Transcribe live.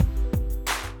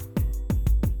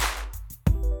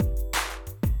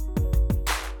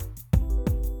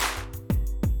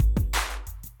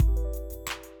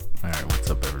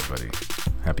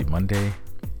Happy Monday.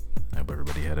 I hope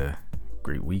everybody had a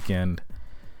great weekend.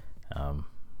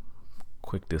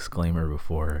 Quick disclaimer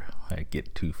before I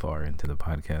get too far into the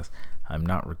podcast. I'm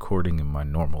not recording in my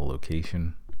normal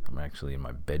location. I'm actually in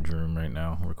my bedroom right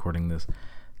now recording this.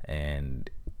 And,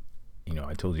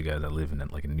 I told you guys I live in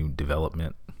like a new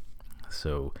development.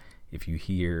 So if you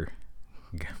hear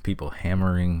people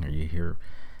hammering or you hear,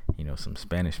 some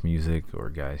Spanish music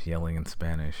or guys yelling in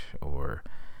Spanish or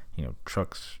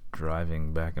trucks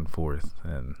driving back and forth,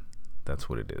 and that's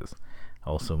what it is.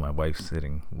 Also, my wife's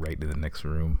sitting right in the next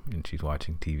room and she's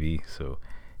watching TV, so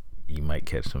you might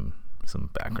catch some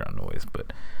background noise,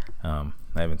 but I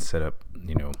haven't set up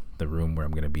the room where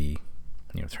I'm going to be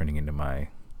turning into my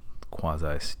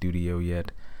quasi studio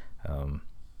yet,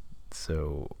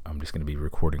 so I'm just going to be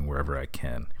recording wherever I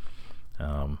can,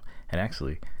 and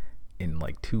actually in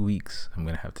like 2 weeks, I'm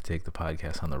going to have to take the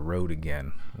podcast on the road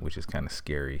again, which is kind of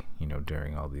scary,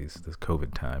 during all this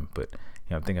COVID time. But,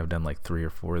 I think I've done like 3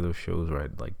 or 4 of those shows where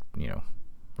I'd like,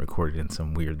 recorded in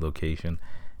some weird location,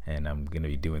 and I'm going to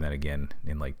be doing that again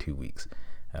in like 2 weeks.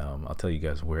 I'll tell you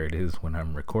guys where it is when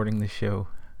I'm recording this show.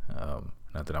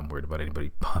 Not that I'm worried about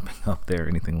anybody popping up there or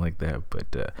anything like that,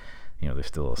 but, there's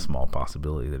still a small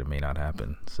possibility that it may not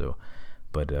happen. So,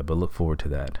 but look forward to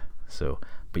that. So,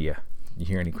 but yeah. You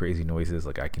hear any crazy noises,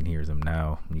 like I can hear them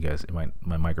now. You guys,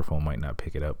 my microphone might not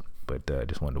pick it up, but I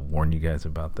just wanted to warn you guys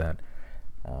about that.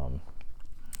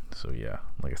 So yeah,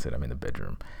 like I said, I'm in the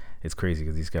bedroom. It's crazy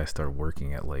because these guys start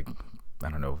working at like, I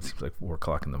don't know, it seems like 4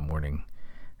 o'clock in the morning,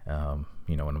 when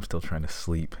I'm still trying to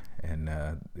sleep, and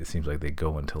it seems like they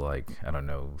go until like, I don't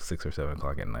know, 6 or 7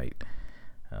 o'clock at night.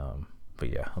 But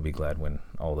yeah, I'll be glad when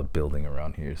all the building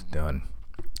around here is done.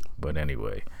 But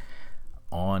anyway,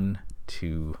 on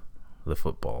to the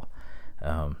football.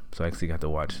 So I actually got to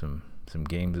watch some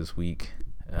games this week.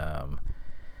 Got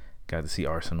to see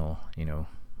Arsenal,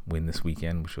 win this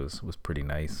weekend, which was pretty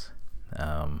nice.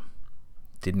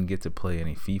 Didn't get to play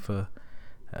any FIFA,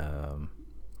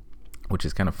 which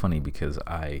is kind of funny because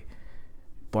I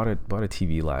bought a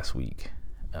TV last week,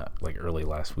 like early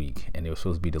last week, and it was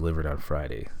supposed to be delivered on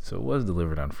Friday. So it was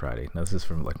delivered on Friday. Now this is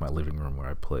from like my living room where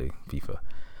I play FIFA.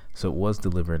 So it was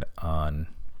delivered on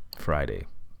Friday.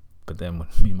 But then when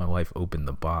me and my wife opened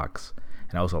the box,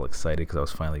 and I was all excited because I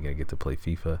was finally going to get to play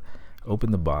FIFA,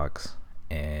 opened the box,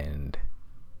 and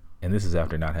this is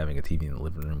after not having a TV in the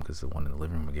living room because the one in the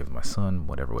living room I gave to my son,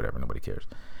 whatever, nobody cares.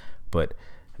 But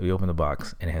we opened the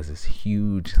box, and it has this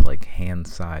huge, like,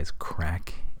 hand-sized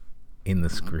crack in the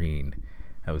screen.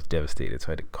 I was devastated, so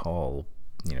I had to call,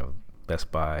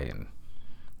 Best Buy and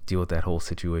deal with that whole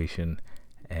situation.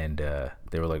 And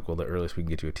they were like, well, the earliest we can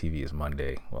get you a TV is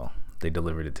Monday. Well, they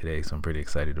delivered it today, so I'm pretty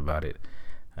excited about it.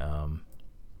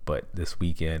 But this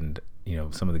weekend,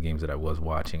 some of the games that I was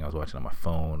watching on my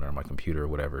phone or my computer or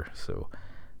whatever. So,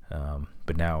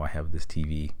 but now I have this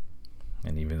TV,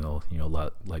 and even though La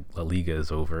Liga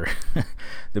is over,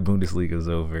 the Bundesliga is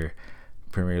over,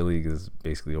 Premier League is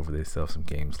basically over. They still have some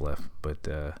games left, but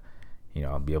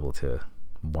I'll be able to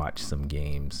watch some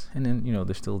games, and then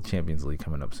there's still Champions League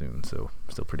coming up soon, so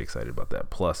I'm still pretty excited about that.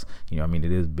 Plus,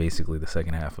 it is basically the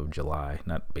second half of July.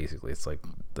 Not basically, it's like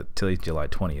today's July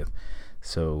 20th,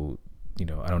 so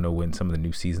I don't know when some of the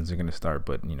new seasons are going to start,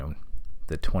 but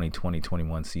the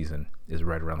 2020-21 season is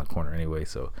right around the corner anyway,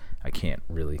 so I can't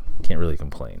really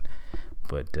complain.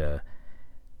 But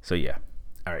so yeah,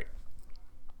 all right.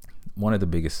 One of the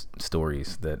biggest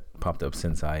stories that popped up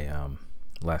since I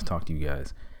last talked to you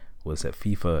guys was that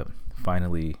FIFA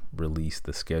finally released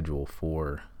the schedule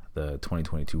for the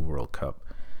 2022 World Cup.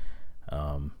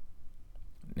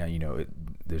 Now,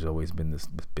 there's always been this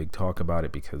big talk about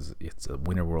it because it's a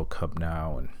Winter World Cup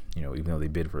now. And, even though they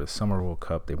bid for a Summer World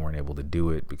Cup, they weren't able to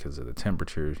do it because of the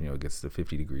temperatures. It gets to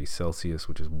 50 degrees Celsius,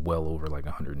 which is well over like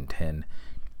 110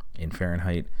 in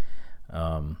Fahrenheit.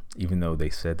 Even though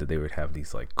they said that they would have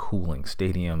these like cooling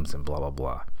stadiums and blah, blah,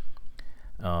 blah.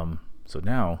 So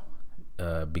now,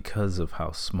 because of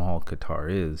how small Qatar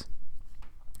is,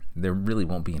 there really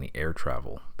won't be any air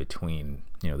travel between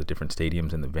the different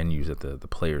stadiums and the venues that the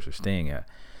players are staying at.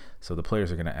 So the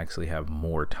players are going to actually have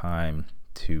more time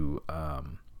to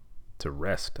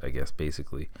rest, I guess.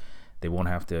 Basically, they won't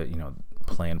have to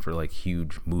plan for like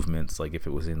huge movements like if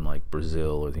it was in like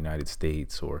Brazil or the United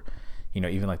States, or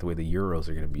even like the way the Euros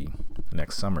are going to be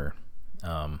next summer.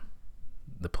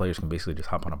 The players can basically just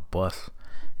hop on a bus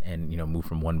and move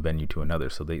from one venue to another.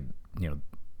 So they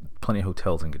plenty of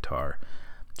hotels in Qatar.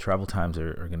 Travel times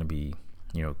are going to be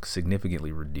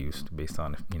significantly reduced based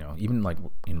on even like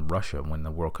in Russia when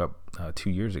the World Cup 2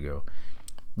 years ago,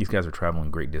 these guys are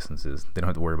traveling great distances. They don't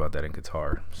have to worry about that in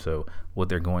Qatar. So what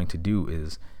they're going to do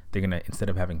is they're going to, instead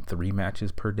of having 3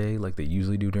 matches per day like they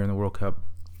usually do during the World Cup,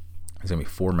 it's going to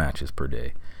be 4 matches per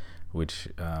day, which,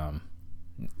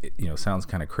 sounds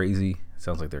kind of crazy. It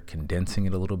sounds like they're condensing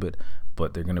it a little bit,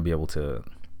 but they're going to be able to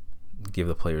give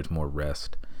the players more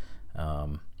rest,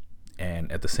 and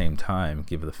at the same time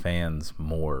give the fans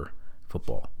more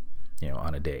football,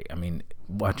 on a day. I mean,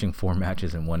 watching 4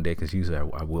 matches in one day, because usually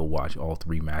I will watch all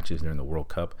 3 matches during the World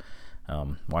Cup.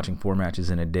 Watching 4 matches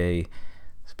in a day,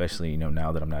 especially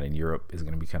now that I'm not in Europe, is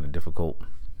going to be kind of difficult.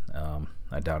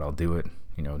 I doubt I'll do it.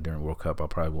 During World Cup, I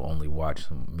probably will only watch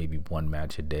maybe 1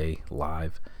 match a day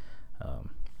live.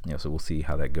 So we'll see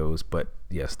how that goes. But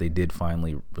yes, they did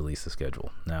finally release the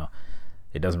schedule. Now,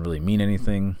 it doesn't really mean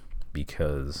anything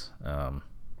because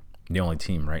the only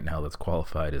team right now that's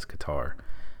qualified is Qatar.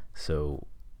 So,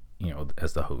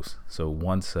 as the host. So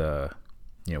once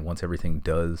everything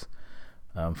does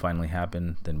finally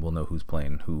happen, then we'll know who's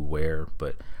playing who where.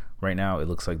 But right now, it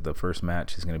looks like the first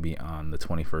match is going to be on the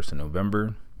 21st of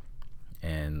November,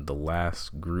 and the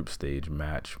last group stage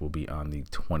match will be on the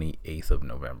 28th of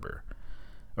November.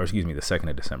 Or excuse me, the 2nd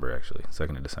of December, actually.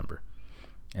 2nd of December.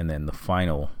 And then the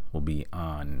final will be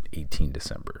on 18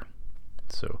 December.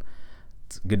 So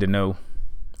it's good to know.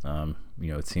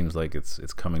 It seems like it's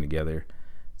coming together.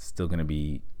 It's still going to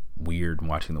be weird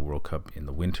watching the World Cup in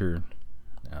the winter.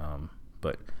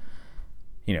 But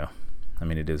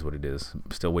it is what it is.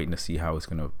 I'm still waiting to see how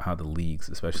the leagues,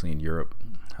 especially in Europe,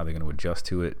 how they're going to adjust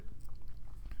to it.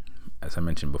 As I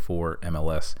mentioned before,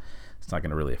 MLS, it's not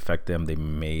going to really affect them. They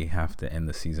may have to end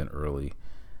the season early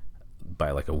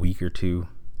by like a week or 2.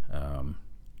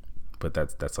 But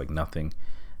that's like nothing.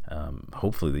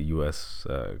 Hopefully the U.S.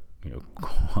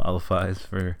 Qualifies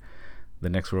for the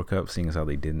next World Cup, seeing as how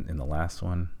they did in the last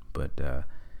one. But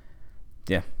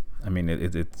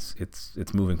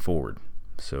it's moving forward.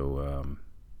 So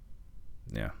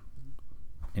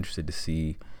interested to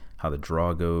see how the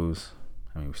draw goes.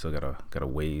 We still got a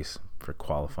ways for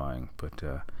qualifying, but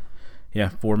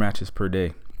 4 matches per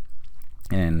day,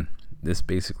 and this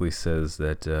basically says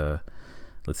that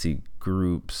let's see,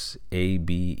 groups A,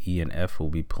 B, E, and F will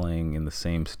be playing in the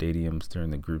same stadiums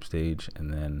during the group stage,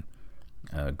 and then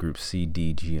groups C,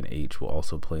 D, G, and H will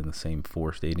also play in the same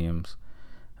 4 stadiums.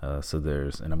 So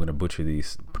there's, and I'm going to butcher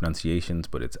these pronunciations,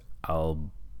 but it's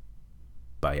Al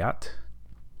Bayat,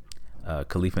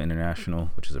 Khalifa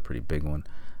International, which is a pretty big one,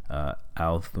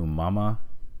 Al Thumama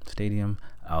Stadium,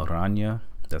 Al Rania,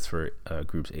 that's for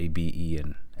groups A, B, E,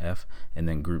 and F, and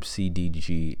then groups C, D,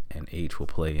 G, and H will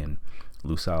play in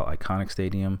Lusail Iconic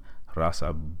Stadium, Ras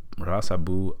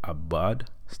Abu Abad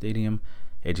Stadium,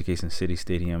 Education City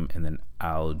Stadium, and then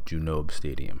Al Junob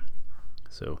Stadium.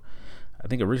 So I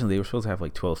think originally they were supposed to have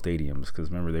like 12 stadiums, because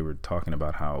remember they were talking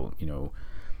about how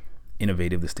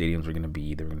innovative the stadiums were going to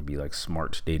be. They were going to be like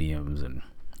smart stadiums and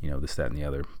this, that, and the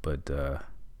other. But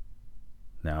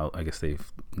now I guess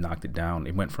they've knocked it down.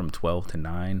 It went from 12 to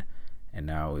 9, and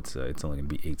now it's only going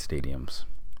to be 8 stadiums.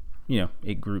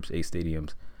 8 groups, 8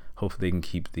 stadiums. Hopefully they can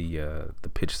keep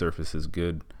the pitch surfaces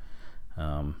good.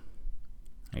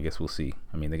 I guess we'll see.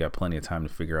 They got plenty of time to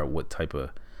figure out what type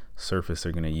of surface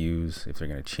they're going to use, if they're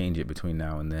going to change it between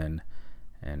now and then.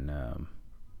 And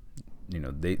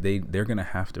they're going to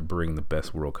have to bring the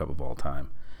best World Cup of all time.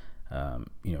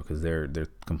 Because they're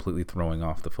completely throwing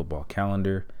off the football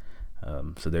calendar.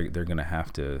 So they're going to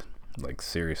have to like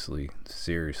seriously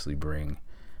bring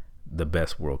the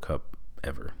best World Cup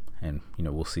ever. And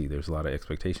we'll see. There's a lot of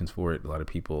expectations for it. A lot of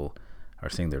people are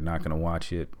saying they're not going to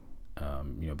watch it,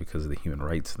 because of the human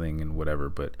rights thing and whatever.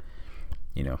 But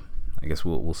I guess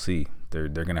we'll see. They're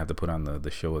going to have to put on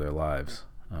the show of their lives,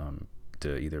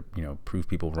 to either prove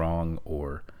people wrong,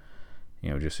 or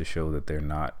just to show that they're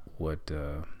not what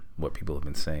people have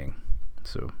been saying.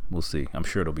 So we'll see. I'm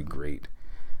sure it'll be great,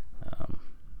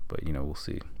 but we'll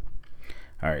see.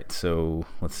 All right, so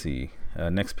let's see.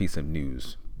 Next piece of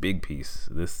news, big piece.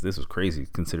 This was crazy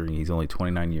considering he's only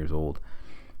 29 years old.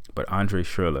 But Andre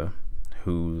Schürrle,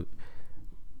 who,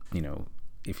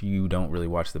 if you don't really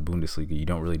watch the Bundesliga, you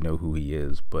don't really know who he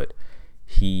is. But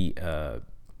he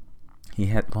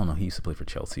used to play for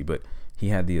Chelsea, but he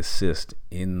had the assist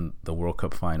in the World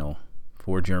Cup final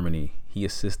for Germany. He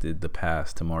assisted the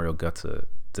pass to Mario Götze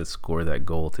to score that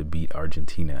goal to beat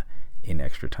Argentina in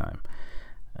extra time.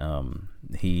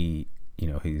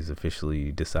 He's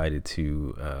officially decided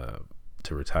to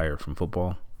retire from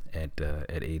football at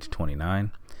age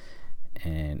 29,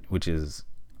 and which is,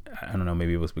 I don't know,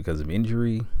 maybe it was because of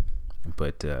injury,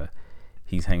 but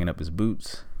he's hanging up his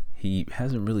boots. He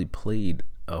hasn't really played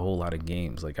a whole lot of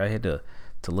games. Like, I had to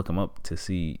look him up to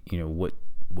see what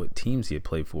what teams he had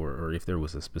played for, or if there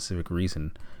was a specific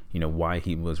reason, why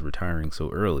he was retiring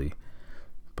so early.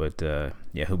 But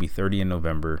yeah, he'll be 30 in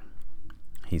November.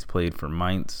 He's played for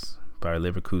Mainz, Bayer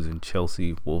Leverkusen,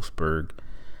 Chelsea, Wolfsburg,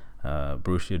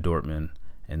 Borussia Dortmund,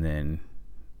 and then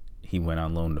he went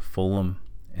on loan to Fulham,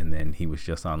 and then he was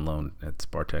just on loan at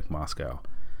Spartak Moscow.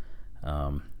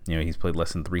 He's played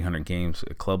less than 300 games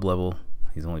at club level.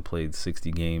 He's only played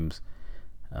 60 games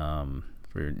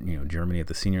for Germany at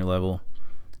the senior level.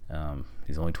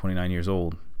 He's only 29 years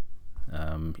old.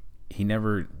 He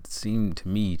never seemed to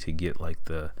me to get like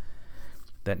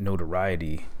that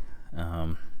notoriety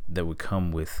that would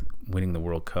come with winning the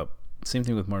World Cup. Same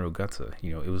thing with Mario Götze.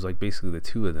 It was like basically the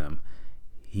two of them.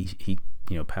 He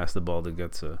passed the ball to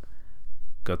Götze.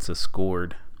 Götze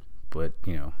scored, but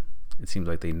it seems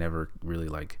like they never really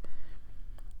like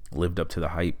lived up to the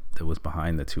hype that was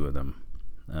behind the two of them.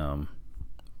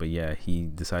 But yeah, he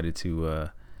decided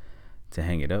to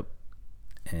hang it up,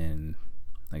 and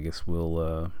I guess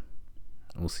we'll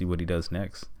see what he does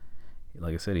next.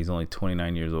 Like I said, he's only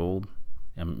 29 years old.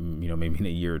 And, maybe in a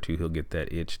year or two he'll get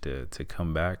that itch to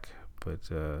come back.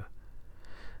 But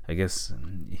I guess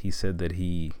he said that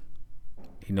he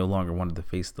no longer wanted to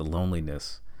face the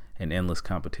loneliness and endless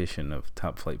competition of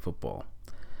top flight football.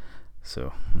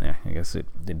 So yeah, I guess it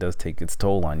does take its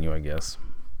toll on you, I guess.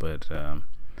 But the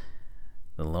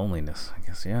loneliness, I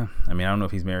guess, yeah. I mean, I don't know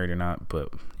if he's married or not,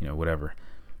 but whatever.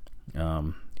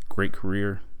 Great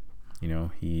career.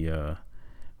 He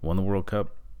won the World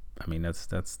Cup. I mean, that's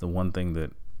the one thing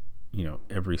that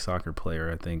every soccer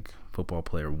player, I think, football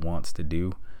player wants to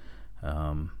do.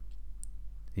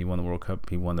 He won the World Cup.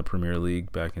 He won the Premier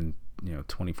League back in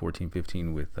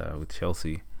 2014-15 with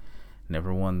Chelsea.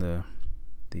 Never won the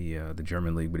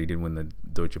German league, but he did win the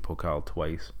Deutsche Pokal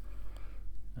twice.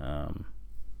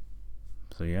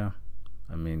 So yeah,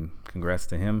 I mean, congrats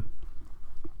to him.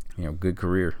 Good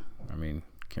career. I mean,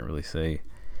 can't really say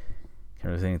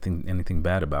anything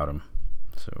bad about him.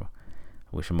 So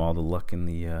I wish him all the luck in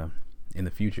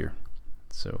the future.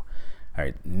 So, all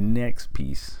right, next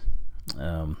piece.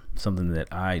 Something that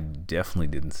I definitely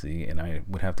didn't see, and I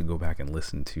would have to go back and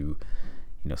listen to,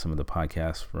 some of the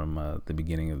podcasts from the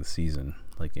beginning of the season,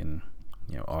 like in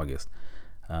August.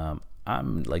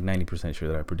 I'm like 90% sure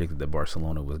that I predicted that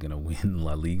Barcelona was going to win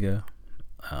La Liga,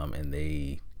 and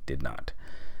they did not.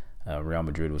 Real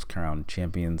Madrid was crowned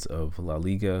champions of La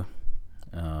Liga.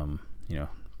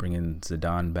 Bringing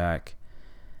Zidane back.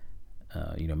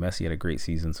 Messi had a great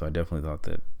season, so I definitely thought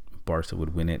that Barca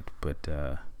would win it, but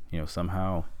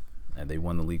somehow they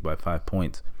won the league by 5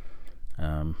 points.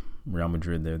 Real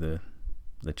Madrid, they're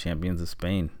the champions of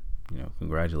Spain.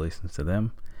 Congratulations to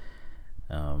them.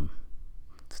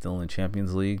 Still in the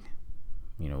Champions League.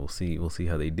 We'll see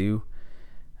how they do.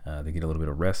 They get a little bit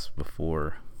of rest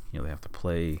before they have to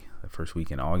play the first week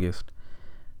in August.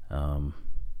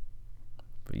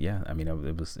 But yeah, I mean,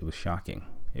 it was shocking.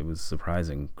 It was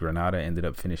surprising. Granada ended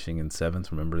up finishing in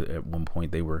 7th. Remember, at one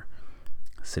point they were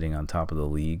sitting on top of the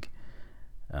league.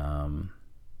 So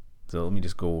let me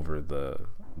just go over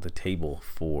the table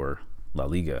for La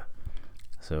Liga.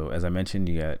 So as I mentioned,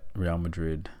 you got Real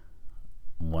Madrid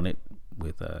won it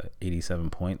with 87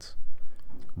 points.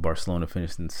 Barcelona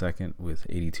finished in 2nd with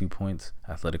 82 points.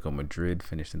 Atletico Madrid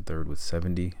finished in 3rd with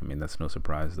 70. I mean, that's no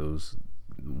surprise. Those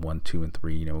 1, 2, and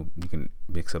 3, you can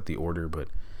mix up the order, but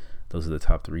those are the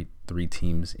top three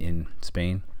teams in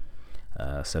Spain.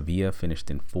 Sevilla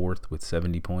finished in 4th with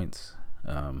 70 points.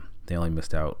 They only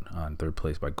missed out on 3rd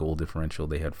place by goal differential.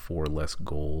 They had 4 less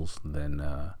goals than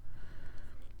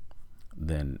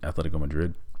Atletico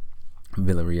Madrid.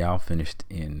 Villarreal finished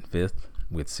in 5th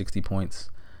with 60 points.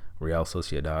 Real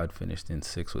Sociedad finished in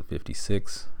 6th with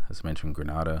 56. As mentioned,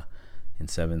 Granada in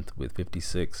 7th with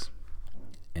 56.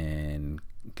 And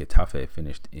Getafe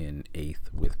finished in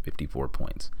 8th with 54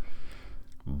 points.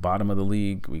 Bottom of the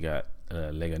league, we got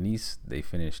Leganés. They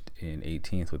finished in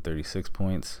 18th with 36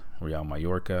 points. Real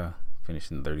Mallorca finished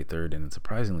in 33rd. And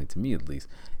surprisingly, to me at least,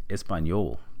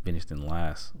 Espanyol finished in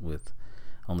last with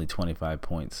only 25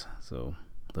 points. So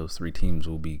those 3 teams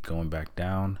will be going back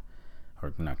down.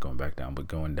 Or not going back down, but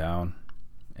going down.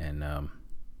 And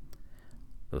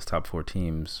those top 4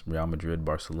 teams, Real Madrid,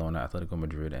 Barcelona, Atletico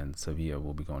Madrid, and Sevilla,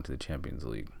 will be going to the Champions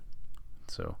League.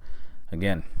 So,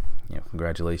 again,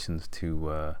 congratulations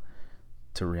to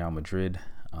Real Madrid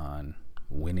on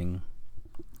winning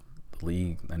the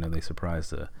league. I know they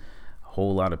surprised a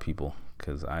whole lot of people,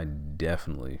 because I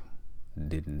definitely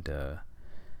didn't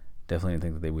think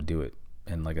that they would do it.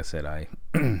 And like I said, I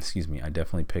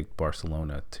definitely picked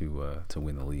Barcelona to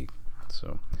win the league.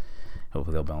 So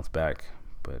hopefully they'll bounce back,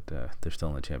 but they're still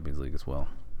in the Champions League as well.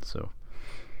 So,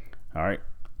 all right,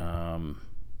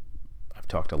 I've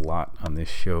talked a lot on this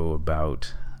show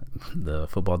about the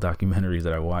football documentaries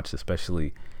that I watched,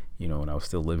 especially, when I was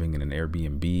still living in an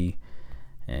Airbnb,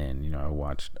 and, I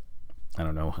watched, I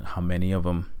don't know how many of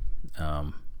them.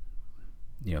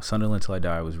 Sunderland Till I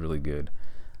Die was really good.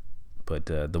 But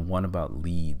the one about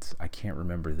Leeds, I can't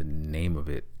remember the name of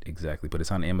it exactly, but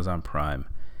it's on Amazon Prime.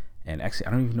 And actually,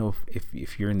 I don't even know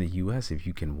if you're in the U.S., if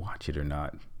you can watch it or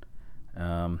not.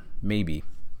 Maybe.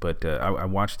 But I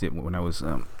watched it when I was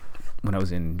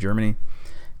in Germany,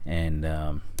 and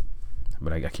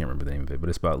but I can't remember the name of it. But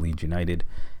it's about Leeds United,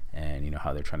 and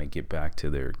how they're trying to get back to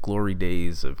their glory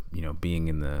days of being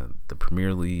in the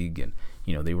Premier League, and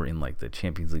they were in like the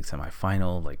Champions League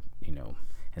semifinal, and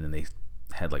then they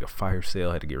had like a fire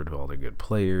sale, had to get rid of all their good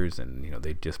players, and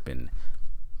they'd just been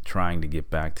trying to get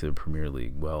back to the Premier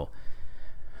League. Well,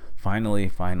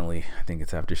 finally, I think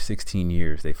it's after 16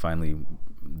 years,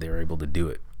 they're able to do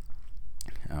it.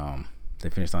 They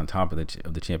finished on top of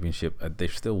the championship.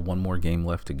 There's still one more game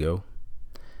left to go.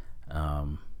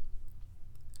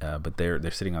 But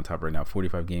they're sitting on top right now.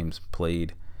 45 games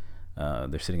played.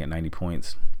 They're sitting at 90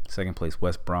 points. Second place,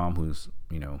 West Brom, who's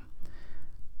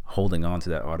holding on to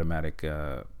that automatic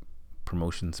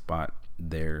promotion spot.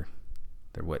 They're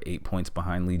 8 points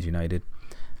behind Leeds United.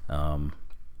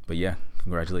 But yeah,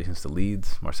 congratulations to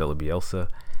Leeds. Marcelo Bielsa.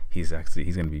 He's going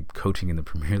to be coaching in the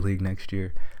Premier League next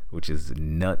year, which is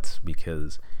nuts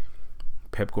because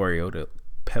Pep Guardiola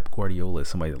is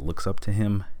somebody that looks up to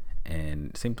him,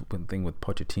 and same thing with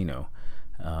Pochettino.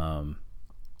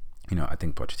 I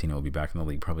think Pochettino will be back in the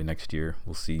league probably next year.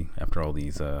 We'll see after all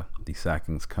these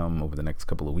sackings come over the next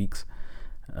couple of weeks.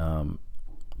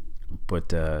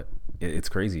 But it's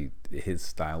crazy. His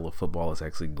style of football is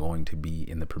actually going to be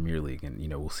in the Premier League, and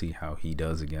we'll see how he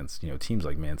does against teams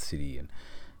like Man City and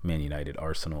Man United,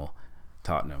 Arsenal,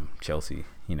 Tottenham, Chelsea,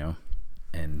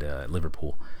 and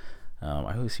Liverpool.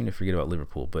 I always seem to forget about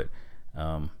Liverpool, but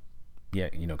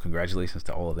congratulations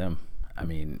to all of them. I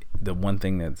mean, the one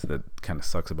thing that kind of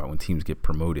sucks about when teams get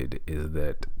promoted is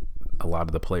that a lot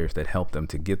of the players that help them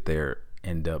to get there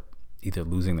end up either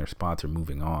losing their spots or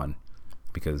moving on,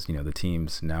 because the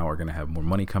teams now are going to have more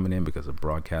money coming in because of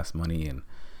broadcast money and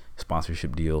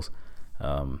sponsorship deals.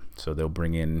 So they'll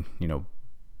bring in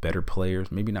better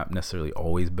players, maybe not necessarily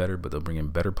always better, but they'll bring in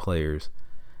better players.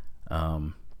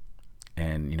 And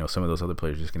some of those other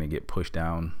players are just going to get pushed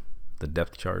down the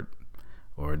depth chart,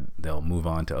 or they'll move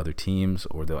on to other teams,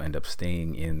 or they'll end up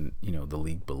staying in the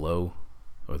league below,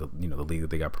 or the league that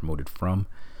they got promoted from.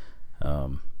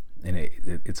 And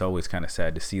it's always kind of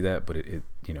sad to see that, but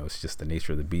it's just the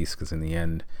nature of the beast, because in the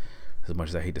end, as much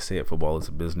as I hate to say it, football is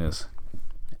a business.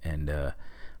 And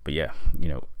but yeah,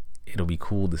 it'll be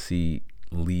cool to see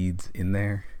Leeds in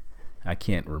there. I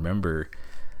can't remember.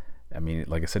 I mean,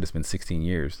 like I said, it's been 16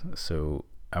 years, so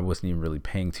I wasn't even really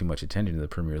paying too much attention to the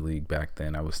Premier League back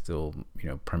then. I was still,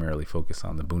 primarily focused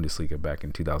on the Bundesliga back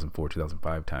in 2004,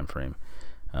 2005 time frame.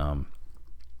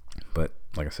 But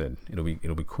like I said, it'll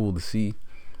be cool to see.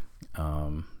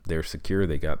 They're secure.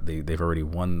 They've already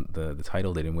won the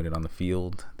title. They didn't win it on the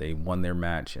field. They won their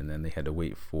match, and then they had to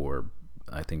wait for,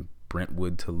 I think,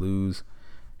 Brentwood to lose,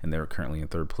 and they're currently in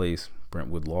third place.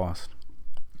 Brentwood lost,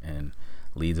 and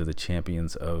Leeds are the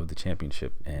champions of the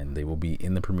championship, and they will be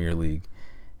in the Premier League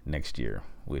next year,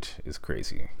 which is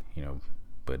crazy,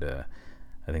 but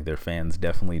I think their fans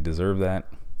definitely deserve that,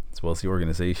 as well as the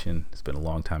organization. It's been a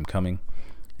long time coming,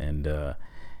 and I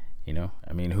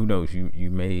mean, who knows,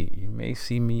 you may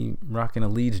see me rocking a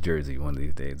Leeds jersey one of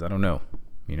these days. I don't know.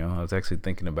 I was actually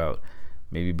thinking about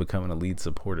maybe becoming a Leeds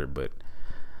supporter, but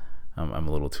I'm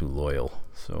a little too loyal.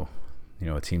 So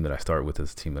a team that I start with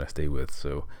is a team that I stay with.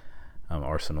 So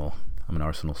Arsenal. I'm an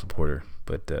Arsenal supporter,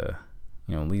 but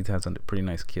Leeds has a pretty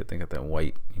nice kit. They got that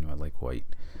white. I like white.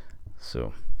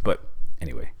 So, but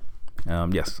anyway,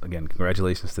 yes. Again,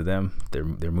 congratulations to them. They're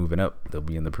moving up. They'll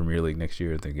be in the Premier League next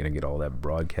year. They're gonna get all that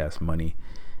broadcast money,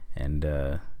 and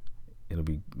it'll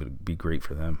be great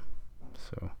for them.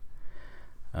 So,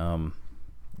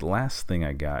 the last thing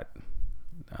I got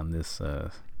on this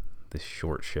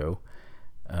short show,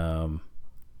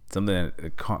 something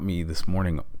that caught me this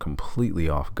morning completely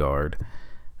off guard.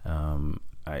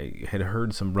 I had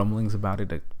heard some rumblings about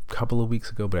it a couple of weeks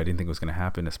ago, but I didn't think it was going to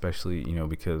happen, especially,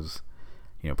 because,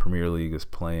 Premier League is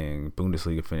playing,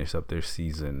 Bundesliga finished up their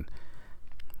season,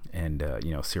 and,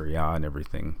 Serie A and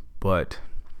everything. But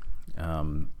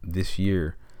this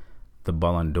year, the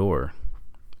Ballon d'Or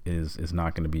is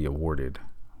not going to be awarded,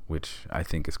 which I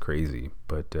think is crazy.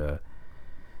 But,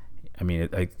 I mean,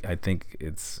 I think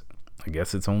I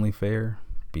guess it's only fair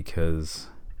because,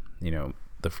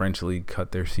 the French league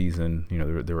cut their season.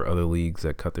 There were other leagues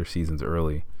that cut their seasons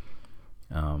early.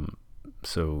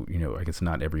 So I guess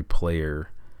not every player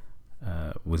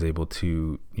was able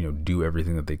to do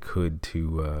everything that they could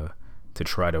to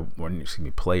try to,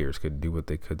 players could do what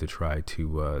they could to try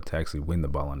to actually win the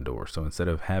Ballon d'Or. So instead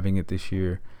of having it this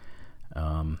year,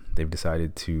 they've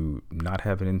decided to not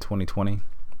have it in 2020.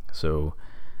 So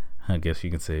I guess you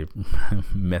can say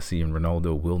Messi and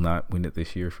Ronaldo will not win it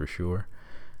this year for sure.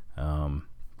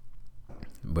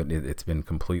 But it's been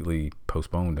completely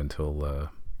postponed until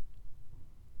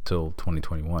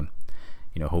 2021.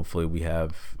 Hopefully we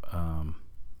have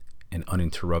an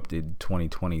uninterrupted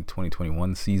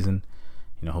 2020-2021 season.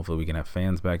 Hopefully we can have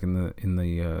fans back in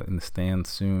the stands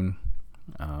soon.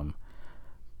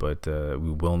 But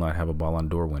we will not have a Ballon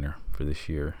d'Or winner for this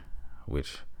year,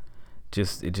 which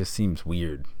it just seems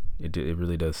weird. It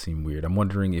really does seem weird. I'm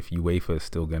wondering if UEFA is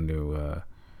still going to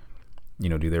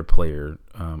do their player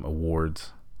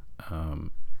awards,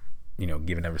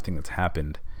 given everything that's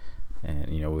happened,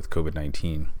 and with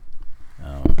COVID-19.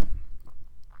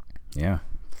 Yeah,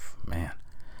 man,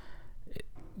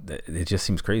 it just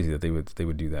seems crazy that they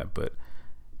would do that. But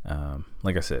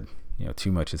like I said,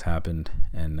 too much has happened,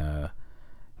 and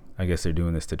I guess they're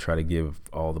doing this to try to give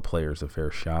all the players a fair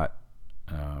shot.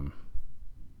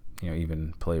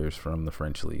 Even players from the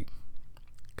French league,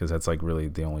 because that's like really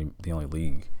the only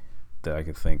league that I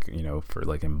could think, for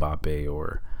like Mbappe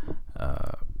or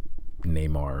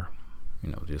Neymar,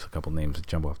 just a couple names that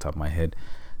jump off the top of my head,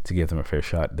 to give them a fair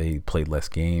shot. They played less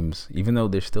games, even though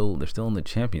they're still in the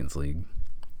Champions League.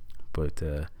 But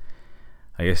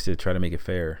I guess to try to make it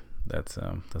fair, that's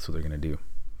what they're gonna do.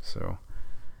 So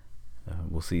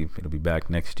we'll see if it'll be back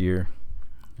next year.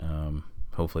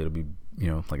 Hopefully it'll be,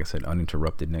 like I said,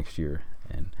 uninterrupted next year,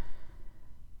 and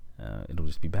it'll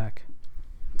just be back.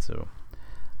 So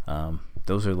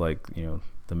those are like,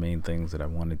 the main things that I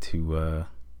wanted to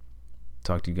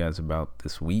talk to you guys about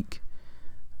this week.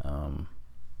 Other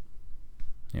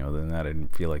than that, I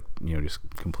didn't feel like, just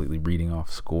completely reading off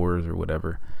scores or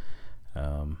whatever.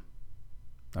 I'm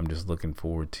just looking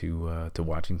forward to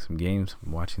watching some games,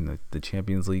 watching the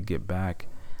Champions League get back.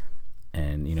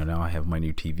 And, now I have my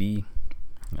new TV.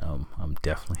 I'm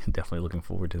definitely looking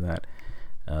forward to that.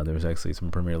 There was actually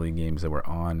some Premier League games that were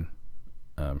on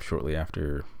shortly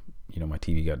after, my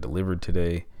TV got delivered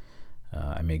today.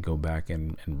 I may go back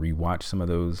and rewatch some of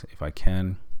those if I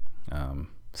can.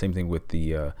 Same thing with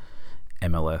the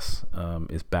MLS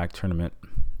is back tournament.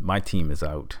 My team is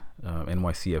out.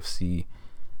 NYCFC,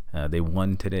 they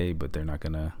won today, but they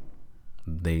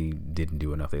didn't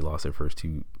do enough. They lost their first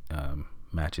two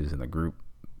matches in the group,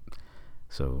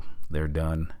 so they're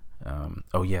done.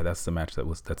 That's the match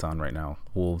that's on right now,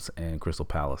 Wolves and Crystal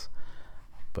Palace.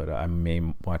 But I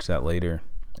may watch that later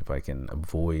if I can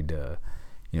avoid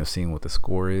seeing what the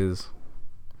score is.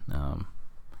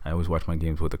 I always watch my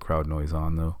games with the crowd noise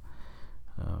on, though.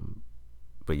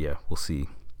 But yeah, we'll see.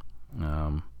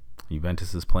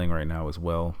 Juventus is playing right now as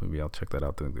well. Maybe I'll check that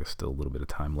out. I think there's still a little bit of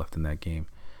time left in that game.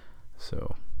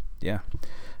 So yeah.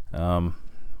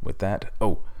 With that,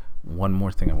 one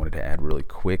more thing I wanted to add really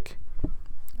quick.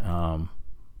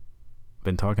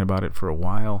 Been talking about it for a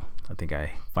while. I think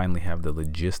I finally have the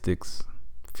logistics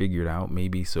figured out,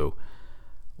 maybe. So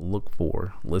look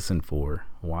for, listen for,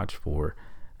 watch for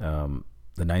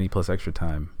the 90 Plus Extra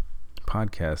Time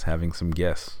podcast having some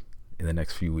guests in the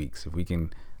next few weeks. If we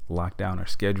can lock down our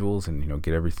schedules and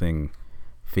get everything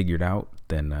figured out,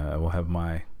 then we'll have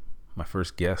my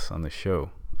first guest on the show.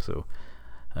 So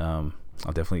I'll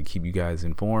definitely keep you guys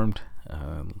informed,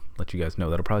 let you guys know.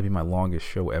 That'll probably be my longest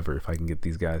show ever if I can get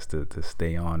these guys to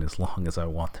stay on as long as I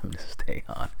want them to stay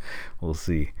on. We'll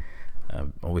see.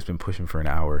 I've always been pushing for an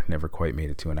hour, never quite made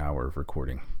it to an hour of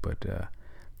recording, but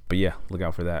yeah, look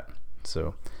out for that.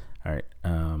 So all right,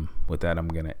 with that, I'm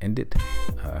gonna end it.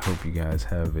 I hope you guys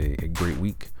have a great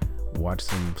week. Watch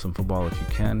some football if you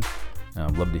can.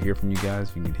 Love to hear from you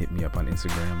guys. You can hit me up on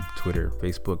Instagram, Twitter,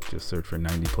 Facebook. Just search for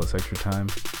 90 Plus Extra Time.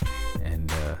 And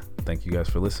thank you guys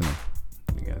for listening.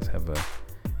 You guys have a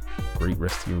great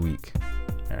rest of your week.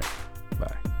 All right,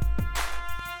 bye.